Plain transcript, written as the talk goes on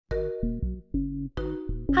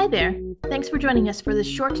Hi there. Thanks for joining us for this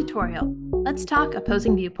short tutorial. Let's talk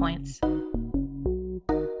opposing viewpoints.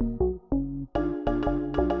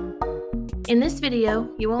 In this video,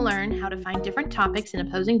 you will learn how to find different topics in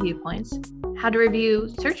opposing viewpoints, how to review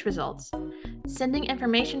search results, sending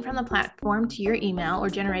information from the platform to your email or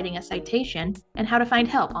generating a citation, and how to find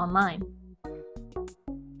help online.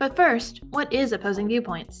 But first, what is Opposing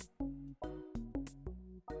Viewpoints?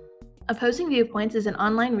 Opposing Viewpoints is an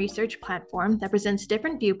online research platform that presents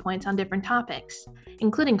different viewpoints on different topics,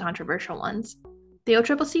 including controversial ones. The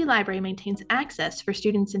OCCC library maintains access for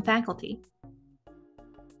students and faculty.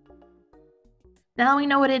 Now we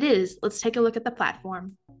know what it is, let's take a look at the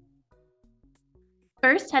platform.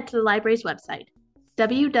 First, head to the library's website,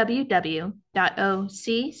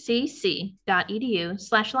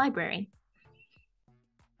 www.occc.edu/library.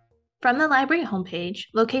 From the library homepage,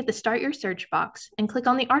 locate the Start Your Search box and click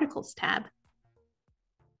on the Articles tab.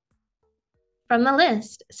 From the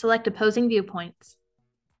list, select Opposing Viewpoints.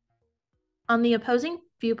 On the Opposing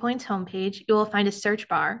Viewpoints homepage, you will find a search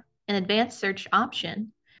bar, an advanced search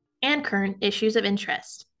option, and current issues of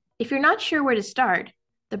interest. If you're not sure where to start,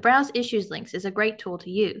 the Browse Issues links is a great tool to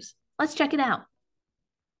use. Let's check it out.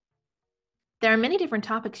 There are many different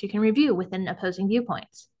topics you can review within Opposing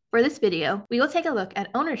Viewpoints. For this video, we will take a look at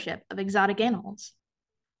ownership of exotic animals.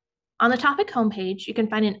 On the topic homepage, you can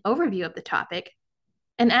find an overview of the topic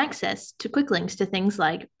and access to quick links to things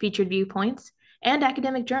like featured viewpoints and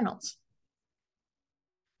academic journals.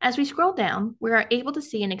 As we scroll down, we are able to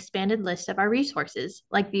see an expanded list of our resources,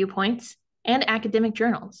 like viewpoints and academic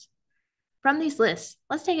journals. From these lists,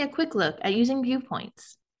 let's take a quick look at using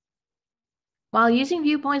viewpoints. While using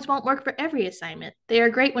viewpoints won't work for every assignment, they are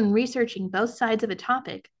great when researching both sides of a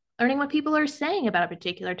topic, learning what people are saying about a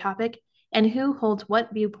particular topic, and who holds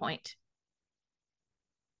what viewpoint.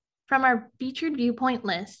 From our featured viewpoint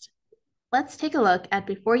list, let's take a look at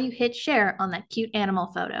before you hit share on that cute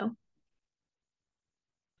animal photo.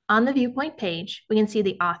 On the viewpoint page, we can see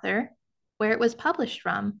the author, where it was published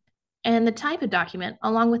from, and the type of document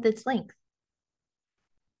along with its length.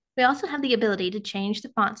 We also have the ability to change the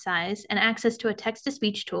font size and access to a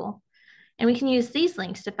text-to-speech tool, and we can use these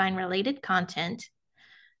links to find related content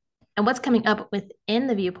and what's coming up within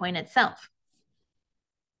the viewpoint itself.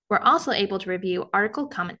 We're also able to review article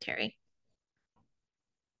commentary.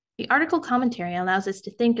 The article commentary allows us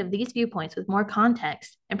to think of these viewpoints with more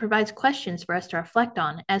context and provides questions for us to reflect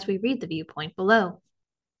on as we read the viewpoint below.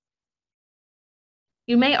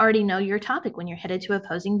 You may already know your topic when you're headed to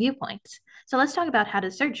Opposing Viewpoints, so let's talk about how to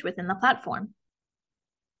search within the platform.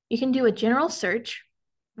 You can do a general search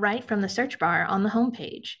right from the search bar on the home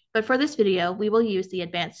page, but for this video, we will use the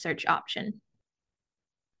advanced search option.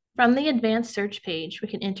 From the advanced search page, we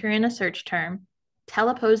can enter in a search term, tell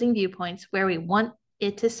Opposing Viewpoints where we want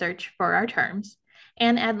it to search for our terms,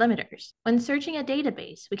 and add limiters. When searching a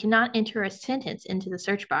database, we cannot enter a sentence into the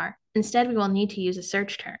search bar. Instead, we will need to use a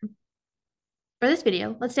search term. For this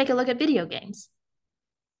video, let's take a look at video games.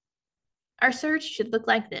 Our search should look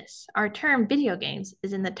like this. Our term video games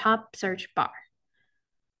is in the top search bar.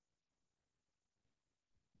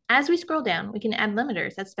 As we scroll down, we can add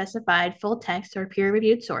limiters that specify full text or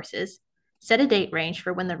peer-reviewed sources, set a date range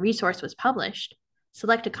for when the resource was published,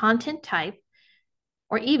 select a content type,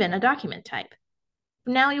 or even a document type.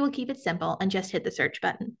 From now, you will keep it simple and just hit the search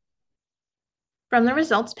button. From the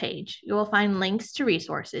results page, you will find links to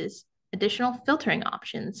resources, additional filtering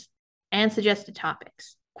options, and suggested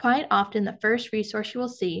topics. Quite often, the first resource you will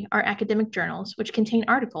see are academic journals, which contain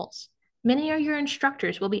articles. Many of your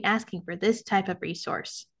instructors will be asking for this type of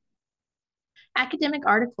resource. Academic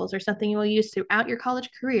articles are something you will use throughout your college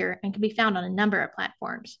career and can be found on a number of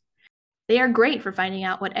platforms. They are great for finding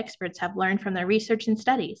out what experts have learned from their research and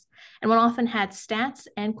studies, and will often have stats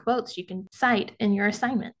and quotes you can cite in your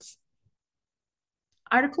assignments.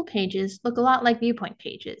 Article pages look a lot like viewpoint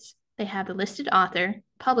pages. They have the listed author,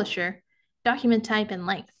 publisher, document type, and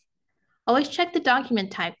length. Always check the document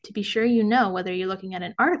type to be sure you know whether you're looking at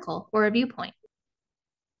an article or a viewpoint.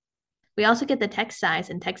 We also get the text size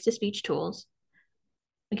and text-to-speech tools.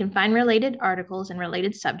 We can find related articles and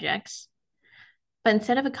related subjects. But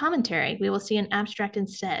instead of a commentary, we will see an abstract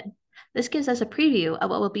instead. This gives us a preview of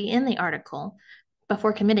what will be in the article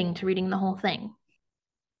before committing to reading the whole thing.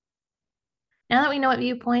 Now that we know what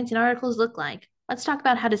viewpoints and articles look like, let's talk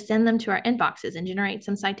about how to send them to our inboxes and generate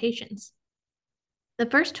some citations. The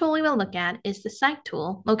first tool we will look at is the Cite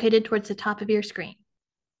tool located towards the top of your screen.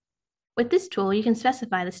 With this tool, you can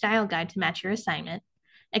specify the style guide to match your assignment,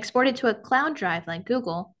 export it to a cloud drive like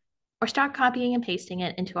Google, or start copying and pasting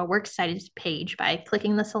it into a works cited page by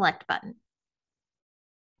clicking the Select button.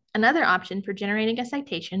 Another option for generating a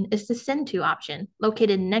citation is the Send To option,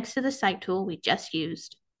 located next to the Cite tool we just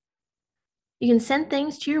used. You can send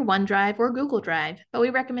things to your OneDrive or Google Drive, but we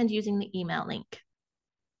recommend using the email link.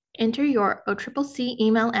 Enter your OCCC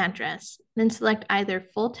email address, then select either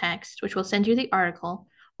full text, which will send you the article,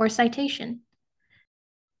 or citation.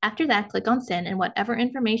 After that, click on Send, and whatever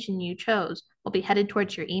information you chose will be headed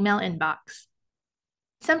towards your email inbox.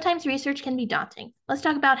 Sometimes research can be daunting. Let's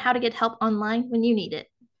talk about how to get help online when you need it.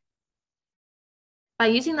 By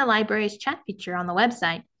using the library's chat feature on the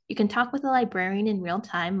website, you can talk with a librarian in real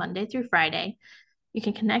time Monday through Friday. You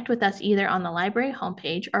can connect with us either on the library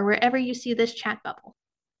homepage or wherever you see this chat bubble.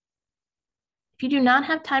 If you do not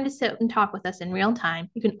have time to sit and talk with us in real time,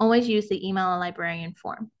 you can always use the Email a Librarian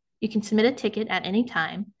form. You can submit a ticket at any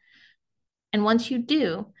time, and once you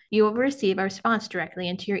do, you will receive a response directly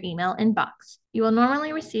into your email inbox. You will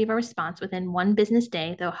normally receive a response within 1 business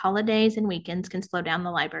day, though holidays and weekends can slow down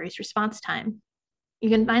the library's response time. You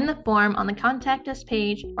can find the form on the Contact Us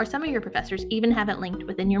page, or some of your professors even have it linked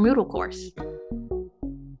within your Moodle course.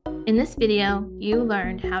 In this video, you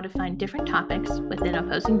learned how to find different topics within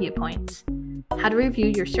Opposing Viewpoints, how to review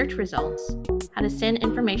your search results, how to send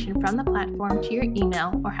information from the platform to your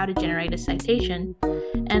email, or how to generate a citation,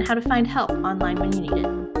 and how to find help online when you need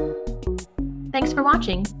it. Thanks for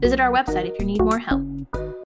watching. Visit our website if you need more help.